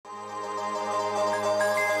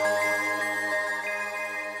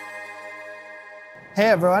Hey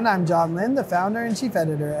everyone, I'm John Lynn, the founder and chief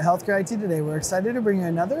editor at Healthcare IT Today. We're excited to bring you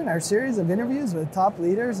another in our series of interviews with top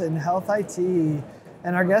leaders in health IT.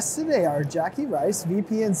 And our guests today are Jackie Rice,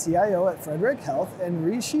 VP and CIO at Frederick Health, and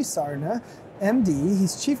Rishi Sarna, MD.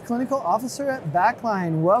 He's Chief Clinical Officer at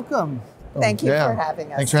Backline. Welcome. Thank you for having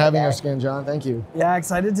us. Thanks for having us again, John. Thank you. Yeah,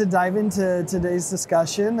 excited to dive into today's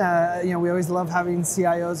discussion. We always love having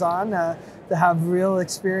CIOs on to have real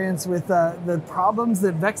experience with the problems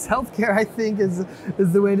that vex healthcare, I think is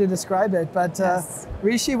the way to describe it. But yes.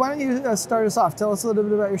 Rishi, why don't you start us off? Tell us a little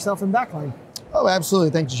bit about yourself and Backline. Oh,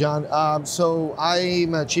 absolutely. Thanks, John. So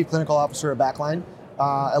I'm a Chief Clinical Officer at Backline.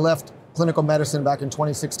 I left clinical medicine back in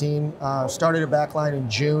 2016, started at Backline in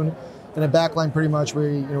June. And at Backline, pretty much,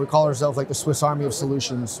 we call ourselves like the Swiss Army of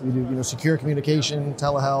solutions. We do secure communication,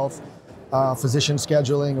 telehealth, physician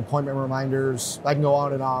scheduling, appointment reminders. I can go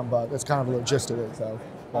on and on, but that's kind of the gist of it. So,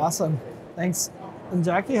 yeah. Awesome, thanks. And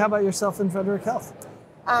Jackie, how about yourself in Frederick Health?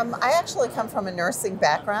 I actually come from a nursing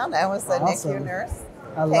background. I was a NICU nurse.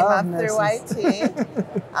 Came up through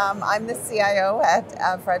IT. I'm the CIO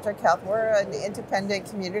at Frederick Health. We're an independent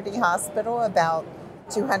community hospital, about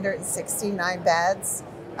 269 beds.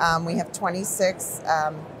 We have 26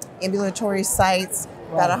 ambulatory sites,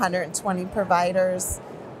 about 120 providers,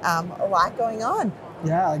 a lot going on.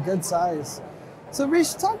 Yeah, good size. So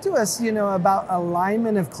Rishi, talk to us, about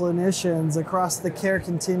alignment of clinicians across the care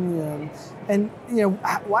continuum. And,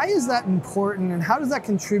 why is that important and how does that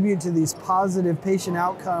contribute to these positive patient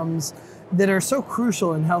outcomes that are so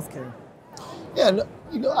crucial in healthcare? Yeah,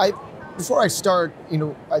 before I start,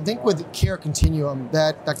 I think with care continuum,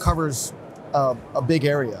 that covers a big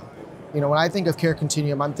area. When I think of care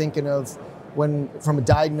continuum, I'm thinking of from a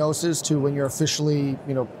diagnosis to when you're officially,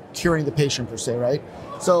 curing the patient per se, right?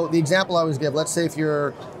 So the example I always give, let's say if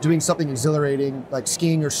you're doing something exhilarating, like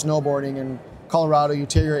skiing or snowboarding in Colorado, you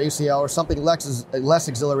tear your ACL, or something less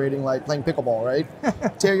exhilarating, like playing pickleball,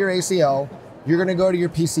 right? Tear your ACL, you're gonna go to your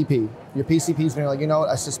PCP. Your PCP's gonna be like,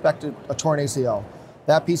 I suspected a torn ACL.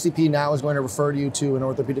 That PCP now is going to refer you to an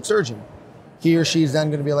orthopedic surgeon. He or she's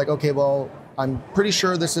then gonna be like, okay, well, I'm pretty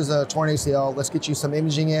sure this is a torn ACL. Let's get you some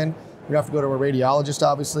imaging in. You have to go to a radiologist,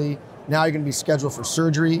 obviously. Now you're going to be scheduled for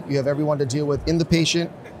surgery. You have everyone to deal with in the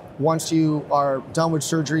patient. Once you are done with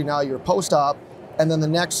surgery, now you're post-op. And then the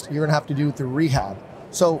next you're going to have to do through rehab.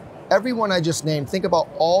 So everyone I just named, think about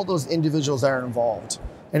all those individuals that are involved.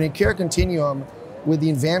 And in care continuum, with the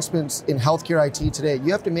advancements in healthcare IT today,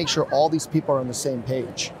 you have to make sure all these people are on the same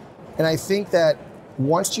page. And I think that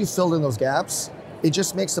once you fill in those gaps, it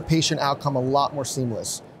just makes the patient outcome a lot more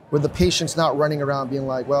seamless, where the patient's not running around being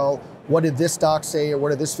like, well, what did this doc say, or what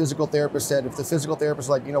did this physical therapist said? If the physical therapist is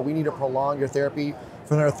like, we need to prolong your therapy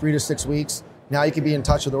for another 3 to 6 weeks, now you can be in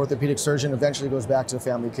touch with the orthopedic surgeon, eventually goes back to the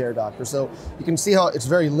family care doctor. So you can see how it's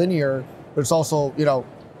very linear, but it's also,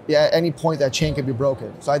 at any point that chain can be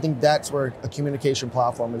broken. So I think that's where a communication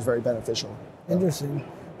platform is very beneficial. Interesting.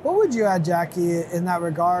 What would you add, Jackie, in that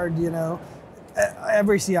regard?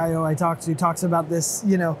 Every CIO I talk to talks about this,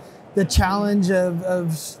 the challenge of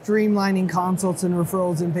streamlining consults and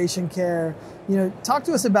referrals in patient care. Talk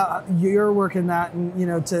to us about your work in that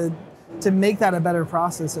and, to make that a better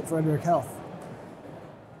process at Frederick Health.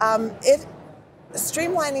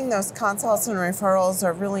 Streamlining those consults and referrals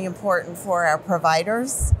are really important for our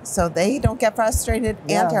providers so they don't get frustrated,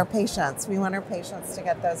 and our patients. We want our patients to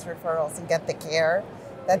get those referrals and get the care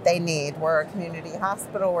that they need. We're a community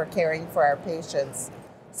hospital, we're caring for our patients.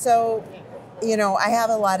 So, I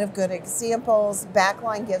have a lot of good examples.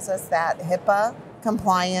 Backline gives us that HIPAA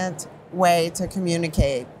compliant way to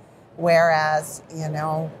communicate. Whereas,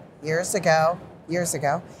 years ago,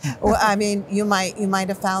 well, you might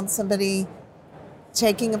have found somebody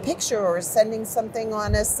taking a picture or sending something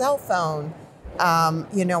on a cell phone,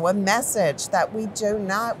 a message that we do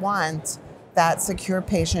not want that secure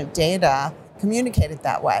patient data communicated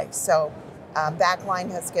that way. So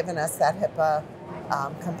Backline has given us that HIPAA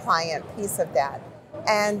compliant piece of that.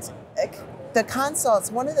 And the consults,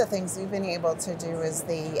 one of the things we've been able to do is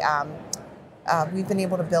we've been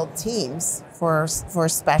able to build teams for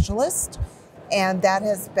specialists. And that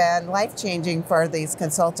has been life-changing for these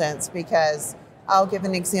consultants, because I'll give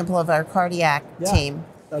an example of our cardiac team.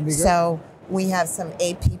 That'd be great. So we have some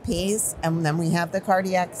APPs, and then we have the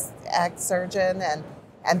cardiac surgeon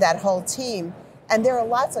and that whole team. And there are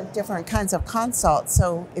lots of different kinds of consults.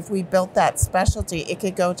 So if we built that specialty, it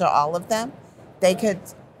could go to all of them. They could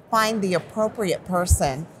find the appropriate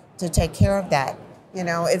person to take care of that.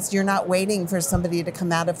 You're not waiting for somebody to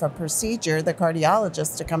come out of a procedure, the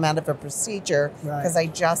cardiologist to come out of a procedure, because I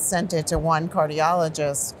just sent it to one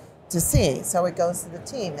cardiologist to see. So it goes to the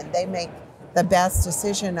team, and they make the best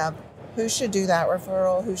decision of who should do that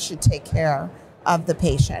referral, who should take care of the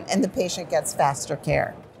patient, and the patient gets faster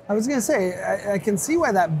care. I was going to say, I can see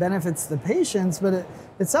why that benefits the patients, but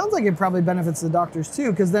it sounds like it probably benefits the doctors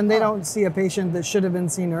too, because then they don't see a patient that should have been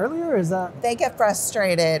seen earlier. Is that? They get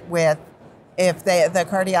frustrated with if the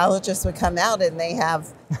cardiologist would come out and they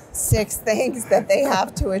have 6 things that they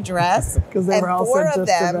have to address, because they were all 4 sent of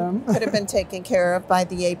just to them could have been taken care of by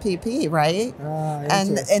the APP, right?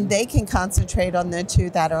 And they can concentrate on the 2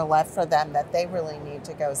 that are left for them that they really need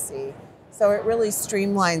to go see. So it really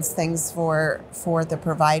streamlines things for the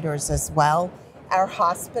providers as well. Our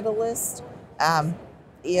hospitalists,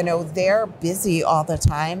 they're busy all the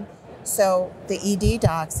time. So the ED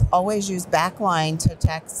docs always use Backline to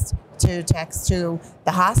text to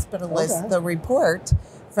the hospitalist the report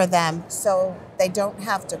for them, so they don't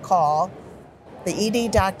have to call. The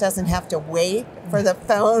ED doc doesn't have to wait for the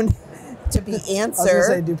phone to be answered. I was going to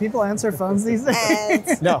say, do people answer phones these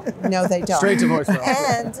days? No, they don't. Straight to voicemail.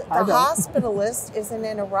 And the hospitalist isn't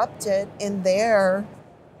interrupted in their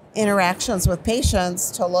interactions with patients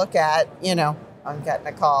to look at, I'm getting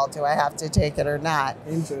a call, do I have to take it or not?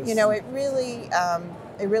 Interesting.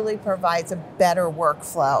 It really provides a better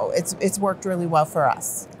workflow. It's worked really well for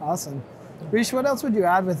us. Awesome. Rishi, what else would you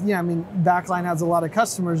add with, Backline has a lot of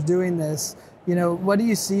customers doing this. What do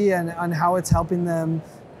you see on how it's helping them,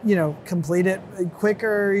 complete it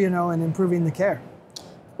quicker, and improving the care?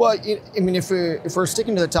 Well, if we're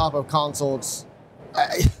sticking to the top of consults,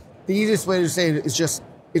 the easiest way to say it is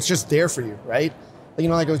it's just there for you, right?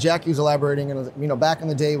 Like as Jackie was elaborating, and back in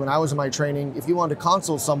the day when I was in my training, if you wanted to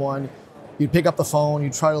consult someone, you'd pick up the phone,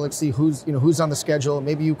 you'd try to see who's on the schedule.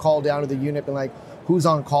 Maybe you call down to the unit and who's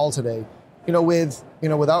on call today. With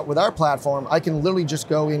our platform, I can literally just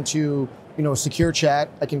go into a secure chat.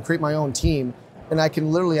 I can create my own team, and I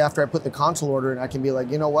can literally, after I put the consult order in, I can be like,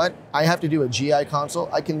 what? I have to do a GI consult.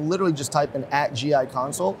 I can literally just type in @GI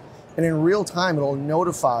consult, and in real time, it'll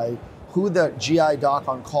notify who the GI doc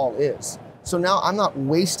on call is. So now I'm not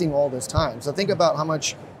wasting all this time. So think about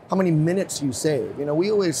how many minutes you save. We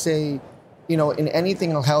always say, in anything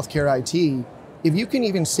in healthcare IT, if you can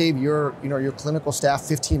even save your clinical staff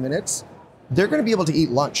 15 minutes, they're going to be able to eat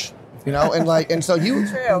lunch. And so you,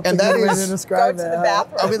 True. and that is, go to the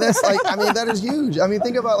bathroom. That is huge.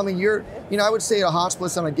 Think about, I would say a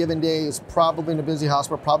hospitalist on a given day is probably in a busy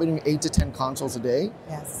hospital, probably doing 8 to 10 consults a day.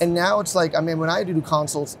 Yes. And now it's when I do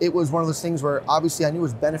consults, it was one of those things where obviously I knew it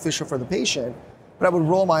was beneficial for the patient, but I would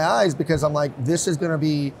roll my eyes because I'm like, this is going to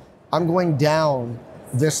be, I'm going down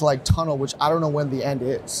this tunnel, which I don't know when the end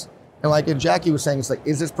is. And Jackie was saying, it's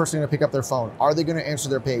is this person going to pick up their phone? Are they going to answer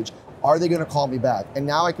their page? Are they going to call me back? And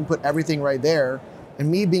now I can put everything right there. And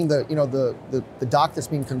me being the doc that's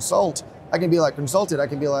being consulted, I can be consulted. I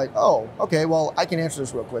can be oh, okay, well, I can answer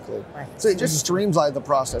this real quickly. Right. So it just streamlines the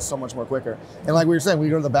process so much more quicker. And like we were saying, we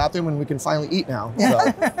go to the bathroom and we can finally eat now.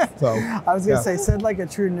 So I was going to say, said like a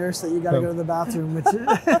true nurse that you got to go to the bathroom, which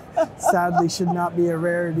sadly should not be a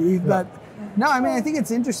rarity. But no, I think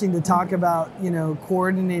it's interesting to talk about,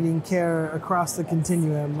 coordinating care across the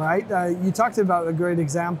continuum, right? You talked about a great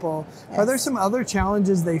example. Yes. Are there some other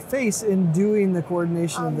challenges they face in doing the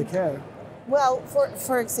coordination of the care? Well,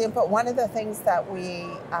 for example, one of the things that we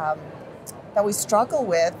struggle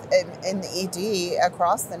with in the ED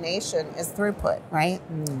across the nation is throughput, right?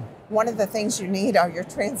 One of the things you need are your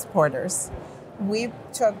transporters. We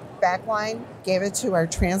took Backline, gave it to our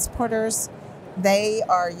transporters. They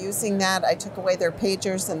are using that. I took away their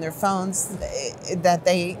pagers and their phones that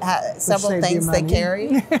they had, several things they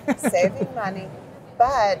carry, saving money.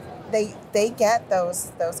 But they get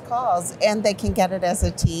those calls, and they can get it as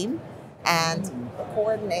a team and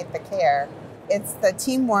coordinate the care. It's the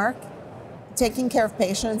teamwork. Taking care of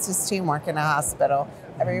patients is teamwork in a hospital.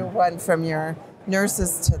 Everyone from your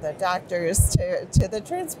nurses to the doctors to the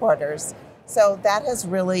transporters. So that has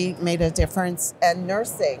really made a difference. And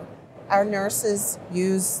nursing. Our nurses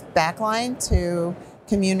use Backline to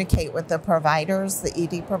communicate with the providers, the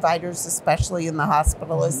ED providers, especially in the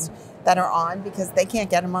hospitalists that are on, because they can't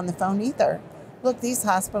get them on the phone either. Look, these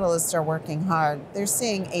hospitalists are working hard. They're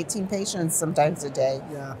seeing 18 patients sometimes a day.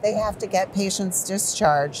 Yeah. They have to get patients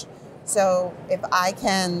discharged. So if I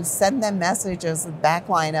can send them messages with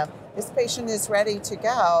Backline of, this patient is ready to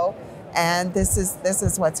go, and this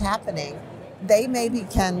is what's happening, they maybe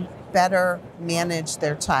can better manage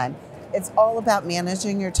their time. It's all about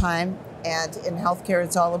managing your time, and in healthcare,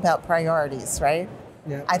 it's all about priorities, right?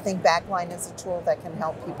 Yeah. I think Backline is a tool that can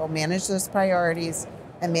help people manage those priorities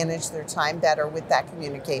and manage their time better with that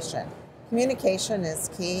communication. Communication is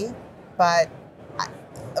key, but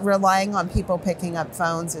relying on people picking up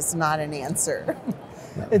phones is not an answer.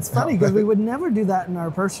 It's funny because we would never do that in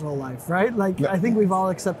our personal life, right? Like, I think we've all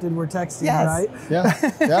accepted we're texting, right?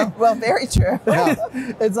 Yeah. Well, very true.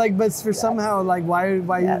 It's like, but for somehow, like,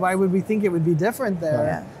 why would we think it would be different there?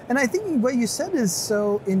 Yeah. And I think what you said is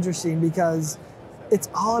so interesting because it's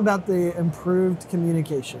all about the improved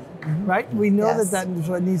communication, right? We know that is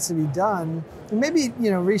what needs to be done. And maybe,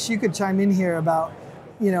 Rishi, you could chime in here about,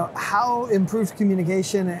 how improved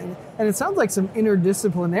communication and it sounds like some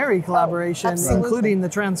interdisciplinary collaboration, including the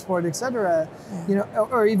transport, et cetera,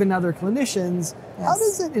 or even other clinicians. How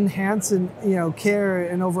does it enhance care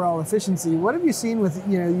and overall efficiency? What have you seen with,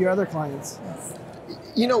 your other clients?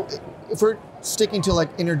 If we're sticking to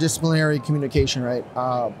like interdisciplinary communication, right?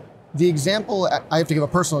 The example, I have to give a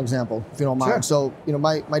personal example, if you don't mind. Sure. So,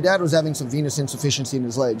 my dad was having some venous insufficiency in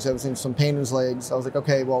his legs. I was having some pain in his legs. I was like,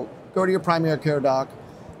 okay, well, go to your primary care doc.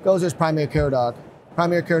 Goes to his primary care doc.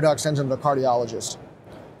 Primary care doc sends him to the cardiologist.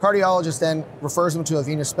 Cardiologist then refers him to a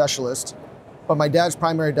venous specialist. But my dad's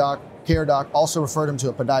primary care doc also referred him to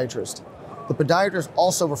a podiatrist. The podiatrist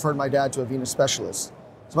also referred my dad to a venous specialist.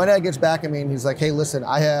 So my dad gets back at me and he's like, hey, listen,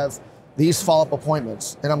 I have these follow-up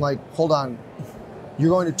appointments. And I'm like, hold on. You're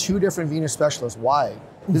going to 2 different venous specialists. Why?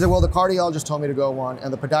 He's like, well, the cardiologist told me to go one,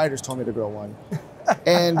 and the podiatrist told me to go one.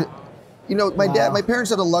 And, my parents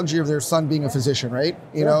had the luxury of their son being a physician, right?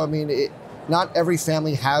 Not every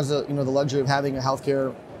family has the luxury of having a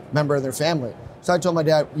healthcare member in their family. So I told my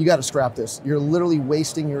dad, you got to scrap this. You're literally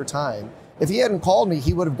wasting your time. If he hadn't called me,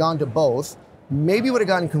 he would have gone to both. Maybe would have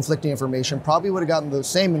gotten conflicting information. Probably would have gotten the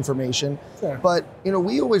same information. Sure. But,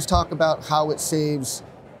 we always talk about how it saves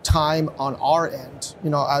time on our end,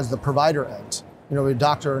 as the provider end, a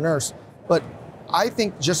doctor or nurse. But I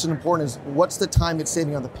think just as important is what's the time it's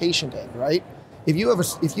saving on the patient end, right?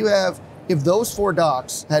 If those 4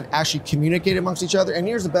 docs had actually communicated amongst each other, and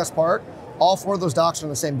here's the best part, all 4 of those docs are in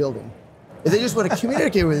the same building. If they just would have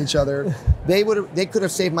communicated with each other, they could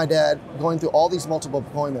have saved my dad going through all these multiple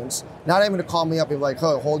appointments, not having to call me up and be like,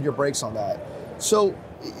 oh, hold your brakes on that. So,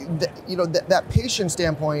 that patient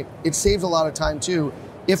standpoint, it saves a lot of time too,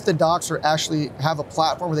 if the docs actually have a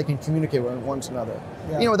platform where they can communicate with one another.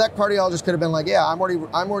 Yeah. That cardiologist could have been like, yeah, I'm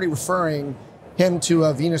already referring him to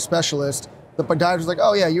a venous specialist. The podiatrist was like,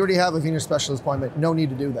 oh yeah, you already have a venous specialist appointment. No need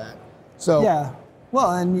to do that. So yeah.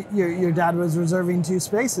 Well, and your dad was reserving 2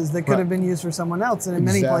 spaces that could have been used for someone else, and in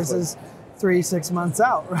many places, 3-6 months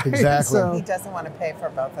out, right? Exactly. So he doesn't want to pay for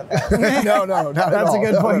both of those. No, not at all. That's a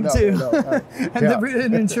good point too. No.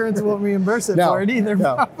 And insurance won't reimburse it for it either,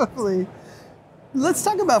 probably. Let's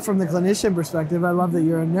talk about from the clinician perspective. I love that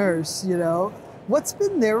you're a nurse. What's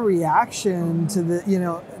been their reaction to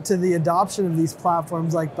the adoption of these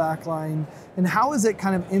platforms like Backline, and how has it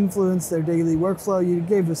kind of influenced their daily workflow? You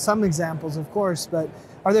gave us some examples, of course, but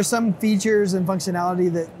are there some features and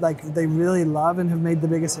functionality that they really love and have made the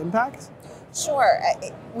biggest impact? Sure.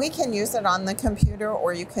 We can use it on the computer,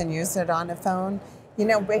 or you can use it on a phone.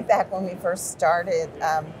 Way back when we first started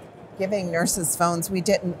giving nurses phones, we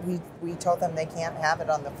told them they can't have it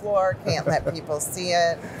on the floor, can't let people see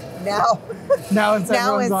it. Now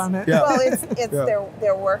everyone's on it. Well, it's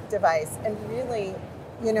their work device, and really,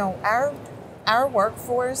 our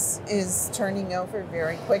workforce is turning over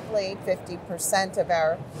very quickly. 50% of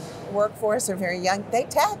our workforce are very young. They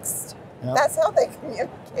text. Yep. That's how they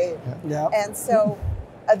communicate. Yep. And so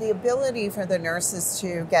the ability for the nurses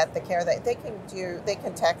to get the care that they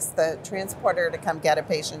can text the transporter to come get a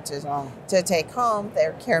patient to take home,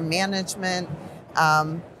 their care management,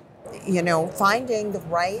 finding the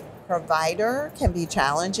right provider can be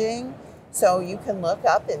challenging. So you can look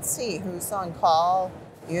up and see who's on call,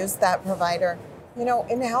 use that provider. In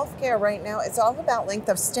healthcare right now, it's all about length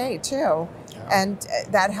of stay too. Yeah. And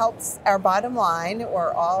that helps our bottom line.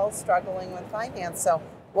 We're all struggling with finance. So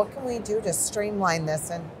what can we do to streamline this?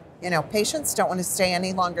 And, patients don't want to stay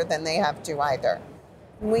any longer than they have to either.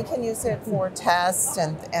 We can use it for tests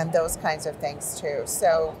and those kinds of things too.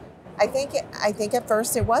 So I think at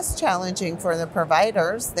first it was challenging for the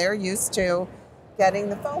providers. They're used to getting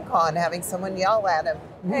the phone call and having someone yell at them,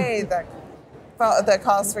 hey, the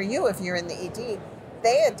call's for you if you're in the ED.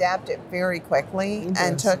 They adapted very quickly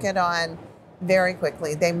and took it on very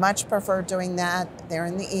quickly. They much prefer doing that. They're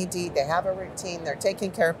in the ED, they have a routine, they're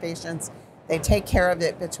taking care of patients, they take care of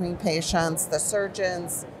it between patients, the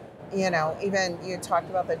surgeons, even you talked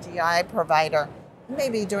about the GI provider,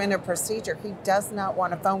 maybe doing a procedure, he does not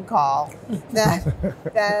want a phone call that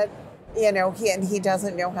he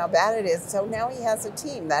doesn't know how bad it is. So now he has a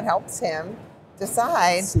team that helps him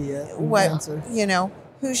decide who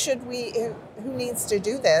needs to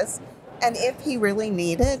do this. And if he really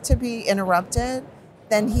needed to be interrupted,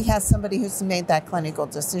 then he has somebody who's made that clinical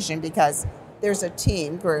decision, because there's a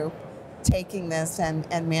team group taking this and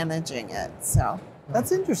managing it. So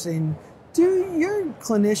that's interesting. Do your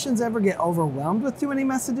clinicians ever get overwhelmed with too many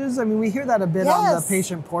messages? I mean, we hear that a bit on the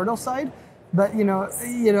patient portal side, but I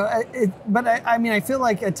mean, I feel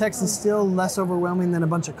like a text is still less overwhelming than a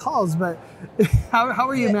bunch of calls. But how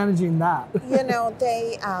are you managing that? You know,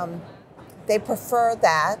 they prefer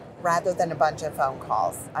that rather than a bunch of phone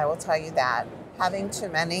calls. I will tell you that. Having too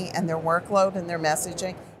many and their workload and their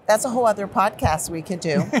messaging, that's a whole other podcast we could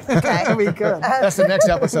do. Okay? We could. That's the next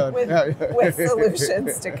episode. with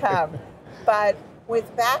solutions to come. But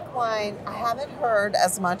with Backline, I haven't heard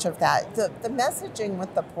as much of that. The messaging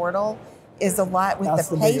with the portal is a lot with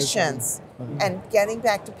the patients and getting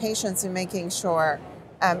back to patients and making sure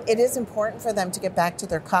it is important for them to get back to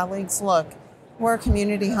their colleagues. Look, we're a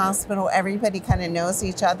community hospital. Everybody kind of knows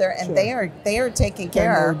each other, and they are taking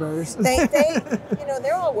care.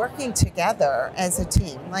 They're all working together as a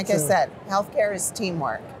team. Like I said, healthcare is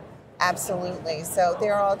teamwork, absolutely. So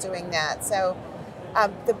they're all doing that. So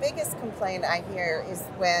the biggest complaint I hear is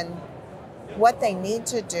when what they need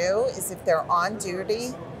to do is if they're on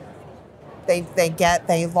duty,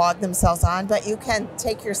 they log themselves on, but you can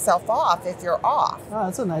take yourself off if you're off. Oh,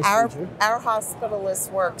 that's a nice feature. Our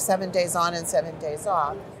hospitalists work 7 days on and 7 days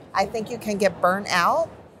off. I think you can get burnt out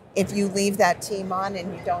if you leave that team on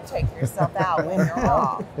and you don't take yourself out when you're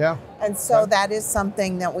off. Yeah. And so that is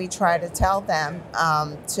something that we try to tell them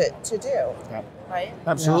to do. Yeah. Right?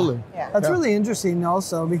 Absolutely. Yeah. That's really interesting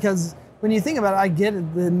also, because when you think about it, I get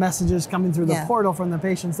it, the messages coming through the portal from the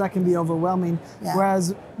patients, that can be overwhelming. Yeah.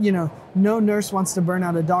 Whereas, no nurse wants to burn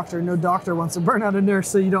out a doctor, no doctor wants to burn out a nurse,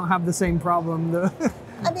 so you don't have the same problem.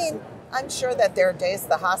 I mean, I'm sure that there are days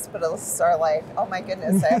the hospitalists are like, oh my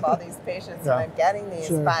goodness, I have all these patients and I'm getting these,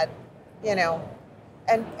 but,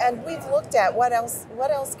 and we've looked at what else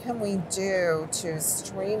can we do to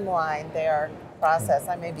streamline their process.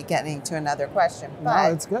 I may be getting to another question, but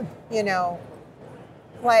no, it's good.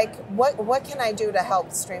 Like what can I do to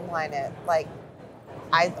help streamline it? Like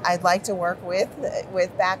I'd like to work with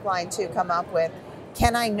Backline to come up with,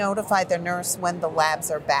 can I notify the nurse when the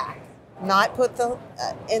labs are back? Not put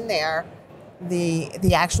in there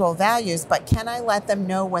the actual values, but can I let them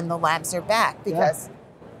know when the labs are back? Because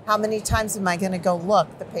how many times am I going to go,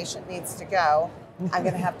 look, the patient needs to go. I'm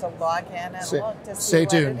going to have to log in and look to see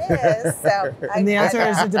what it is. So and the answer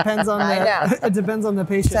is it depends on the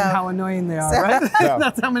patient and how annoying they are, right?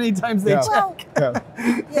 That's how many times they check.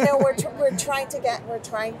 We're trying to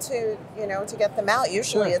get them out.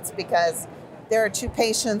 Usually it's because there are 2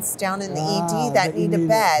 patients down in the ED that need a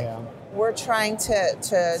bed. Yeah. We're trying to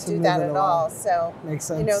do that at all. So makes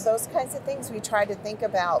sense. Those kinds of things we try to think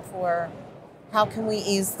about for how can we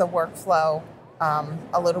ease the workflow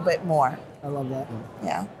a little bit more. I love that.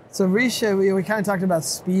 Yeah. So Rishi, we kind of talked about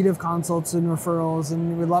speed of consults and referrals,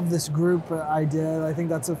 and we love this group idea. I think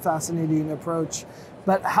that's a fascinating approach.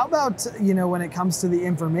 But how about, when it comes to the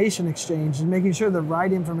information exchange and making sure the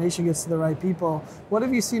right information gets to the right people? What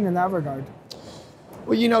have you seen in that regard?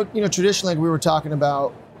 Well, traditionally, like we were talking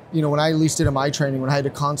about, when I at least did in my training, when I had to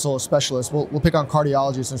consult a specialist, we'll pick on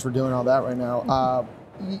cardiology since we're doing all that right now.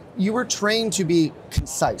 You were trained to be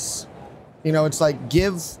concise. It's like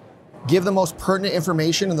give the most pertinent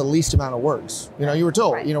information in the least amount of words. You were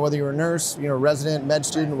told, whether you're a nurse, resident, med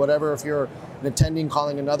student, whatever, if you're an attending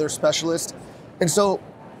calling another specialist. And so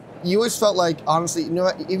you always felt like, honestly,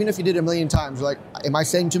 even if you did it a million times, you're like, am I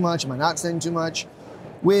saying too much? Am I not saying too much?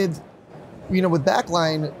 With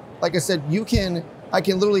Backline, like I said, I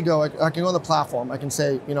can literally go, I can go on the platform. I can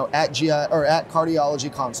say, at GI or at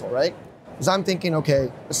cardiology consult, right? Because I'm thinking,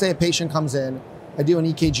 okay, let's say a patient comes in, I do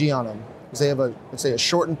an EKG on them. They have let's say a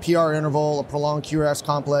shortened PR interval, a prolonged QRS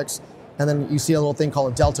complex, and then you see a little thing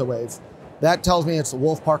called a delta wave. That tells me it's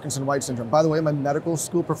Wolff-Parkinson-White syndrome. By the way, my medical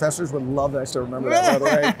school professors would love that I still remember that, by the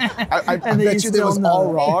way. I bet you that was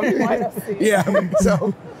all wrong.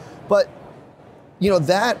 But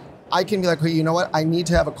that I can be like, hey, you know what? I need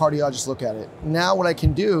to have a cardiologist look at it. Now what I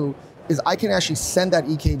can do is I can actually send that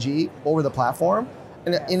EKG over the platform.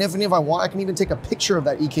 And if I want, I can even take a picture of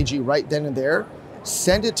that EKG right then and there,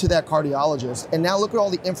 send it to that cardiologist, and now look at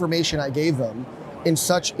all the information I gave them in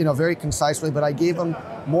such a very concise way, but I gave them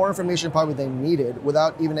more information probably they needed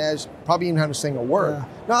without even having to say a word. Yeah.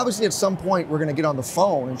 Now obviously at some point we're gonna get on the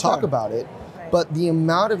phone and talk about it, but the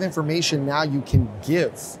amount of information now you can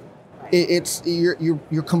give,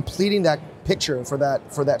 you're completing that picture for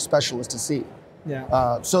that specialist to see.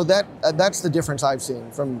 Yeah. So that's the difference I've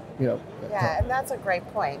seen from Yeah, and that's a great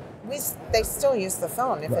point. They still use the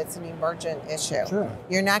phone if it's an emergent issue. Sure.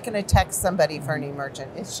 You're not going to text somebody for an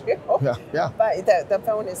emergent issue. Yeah. But the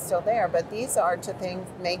phone is still there. But these are to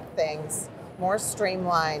make things more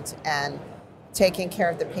streamlined and taking care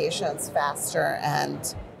of the patients faster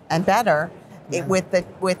and better with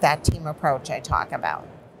that team approach I talk about.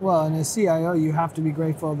 Well, and as CIO, you have to be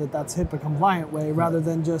grateful that that's HIPAA compliant way rather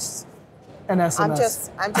than just an SMS.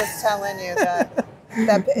 I'm just telling you that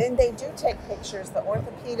and they do take pictures. The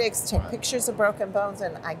orthopedics take pictures of broken bones,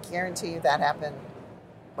 and I guarantee you that happened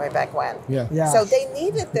way back when. Yeah. So they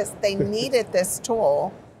needed this. They needed this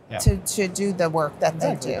tool to do the work that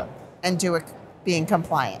they do and do it being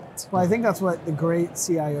compliant. Well, I think that's what the great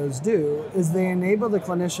CIOs do, is they enable the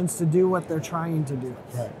clinicians to do what they're trying to do,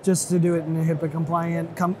 just to do it in a HIPAA compliant,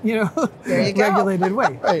 regulated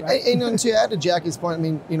way. Right. And to add to Jackie's point, I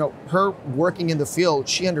mean, her working in the field,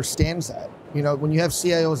 she understands that. When you have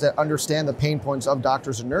CIOs that understand the pain points of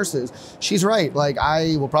doctors and nurses, she's right. Like,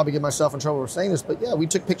 I will probably get myself in trouble for saying this, but yeah, we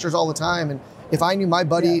took pictures all the time. And if I knew my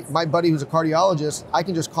buddy who's a cardiologist, I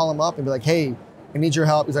can just call him up and be like, hey, I need your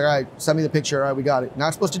help. He's like, all right, send me the picture. All right, we got it.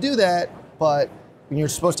 Not supposed to do that, but you're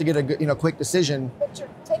supposed to get a quick decision. But you're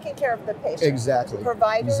taking care of the patient. Exactly.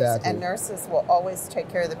 Providers and nurses will always take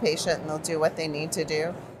care of the patient, and they'll do what they need to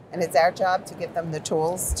do. And it's our job to give them the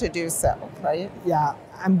tools to do so, right? Yeah,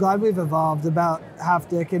 I'm glad we've evolved. About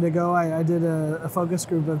half a decade ago, I did a focus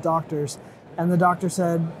group of doctors, and the doctor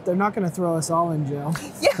said, they're not going to throw us all in jail.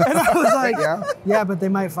 Yeah. And I was like, yeah, but they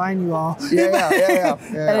might fine you all. Yeah.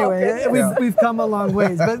 Anyway, we've come a long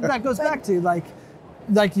ways. But that goes back to,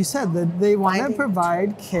 like you said, that they want to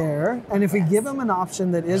provide care, and if we give them an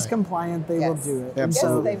option that is compliant, they will do it. And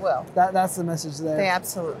so they will. That's the message there. They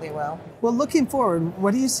absolutely will. Well, looking forward,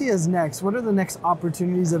 what do you see as next? What are the next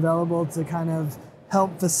opportunities available to kind of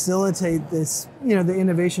help facilitate this, the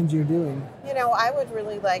innovations you're doing? I would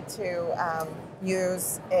really like to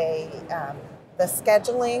use the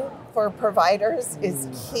scheduling for providers is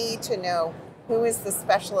key to know who is the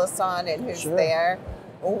specialist on and who's there.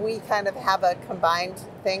 We kind of have a combined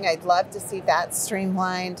thing. I'd love to see that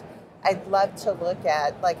streamlined. I'd love to look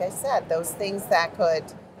at, like I said, those things that could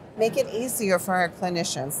make it easier for our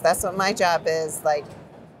clinicians. That's what my job is. Like,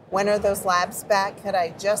 when are those labs back? Could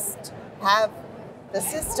I just have the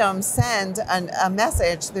system send a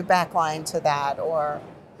message through Backline to that? Or,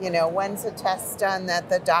 when's a test done that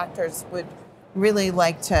the doctors would really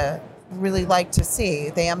like to see,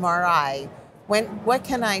 the MRI? What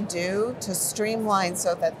can I do to streamline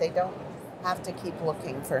so that they don't have to keep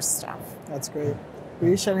looking for stuff? That's great.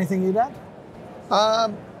 Rish, anything you'd add?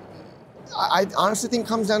 I honestly think it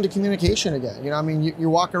comes down to communication again. You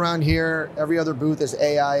walk around here, every other booth is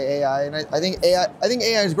AI, and I think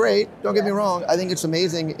AI is great. Don't get me wrong. I think it's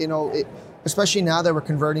amazing. Especially now that we're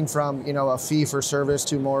converting from a fee for service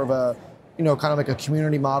to more of a kind of like a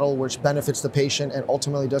community model, which benefits the patient and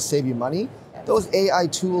ultimately does save you money. Those AI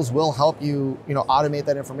tools will help you, automate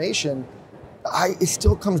that information. It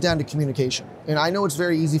still comes down to communication. And I know it's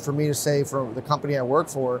very easy for me to say for the company I work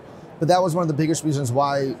for, but that was one of the biggest reasons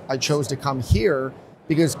why I chose to come here,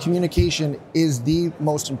 because communication is the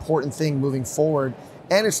most important thing moving forward.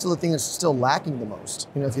 And it's still the thing that's still lacking the most,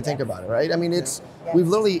 if you think about it, right? I mean,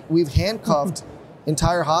 we've handcuffed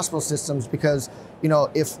entire hospital systems because,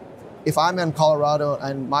 if I'm in Colorado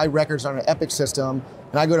and my records are on an Epic system,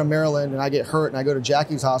 and I go to Maryland and I get hurt and I go to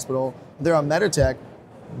Jackie's hospital, they're on Meditech,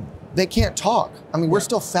 they can't talk. I mean, we're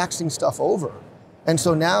still faxing stuff over. And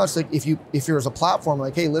so now it's like, if you're as a platform,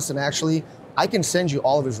 like, hey, listen, actually, I can send you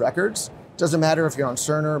all of his records. Doesn't matter if you're on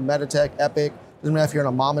Cerner, Meditech, Epic, doesn't matter if you're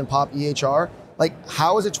on a mom and pop EHR. Like,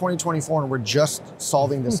 how is it 2024 and we're just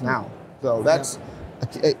solving this now? So that's,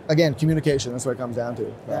 again, communication, that's what it comes down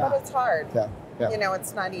to. But it's hard. Yeah.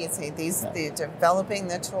 It's not easy. The developing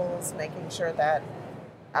the tools, making sure that,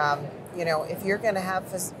 if you're going to have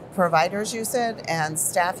providers use it and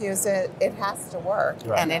staff use it, it has to work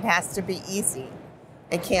and it has to be easy.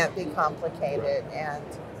 It can't be complicated. And,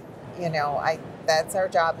 that's our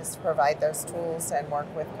job, is to provide those tools and work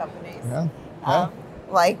with companies.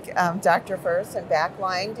 Like Dr. First and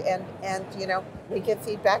Backline, and we give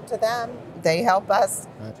feedback to them. They help us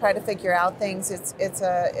try to figure out things. It's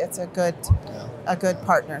a good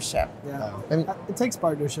partnership. Yeah, I mean, it takes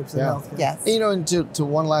partnerships in healthcare. Yes. And to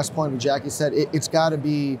one last point, what Jackie said, it's got to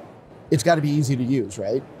be easy to use,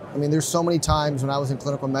 right? I mean, there's so many times when I was in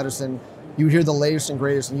clinical medicine, you would hear the latest and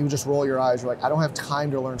greatest, and you would just roll your eyes. You're like, I don't have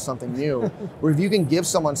time to learn something new. Where if you can give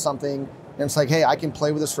someone something, and it's like, hey, I can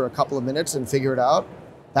play with this for a couple of minutes and figure it out.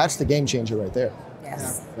 That's the game changer right there.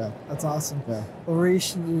 Yes. Yeah. That's awesome. Yeah. Well,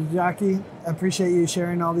 Rish, Jackie, I appreciate you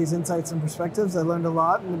sharing all these insights and perspectives. I learned a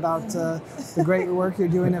lot about the great work you're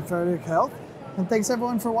doing at Frederick Health. And thanks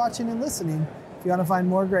everyone for watching and listening. If you want to find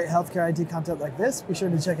more great healthcare IT content like this, be sure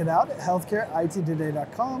to check it out at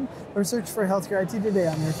healthcareittoday.com or search for Healthcare IT Today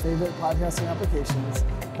on your favorite podcasting applications.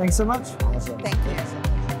 Thanks so much. Awesome.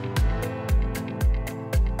 Thank you.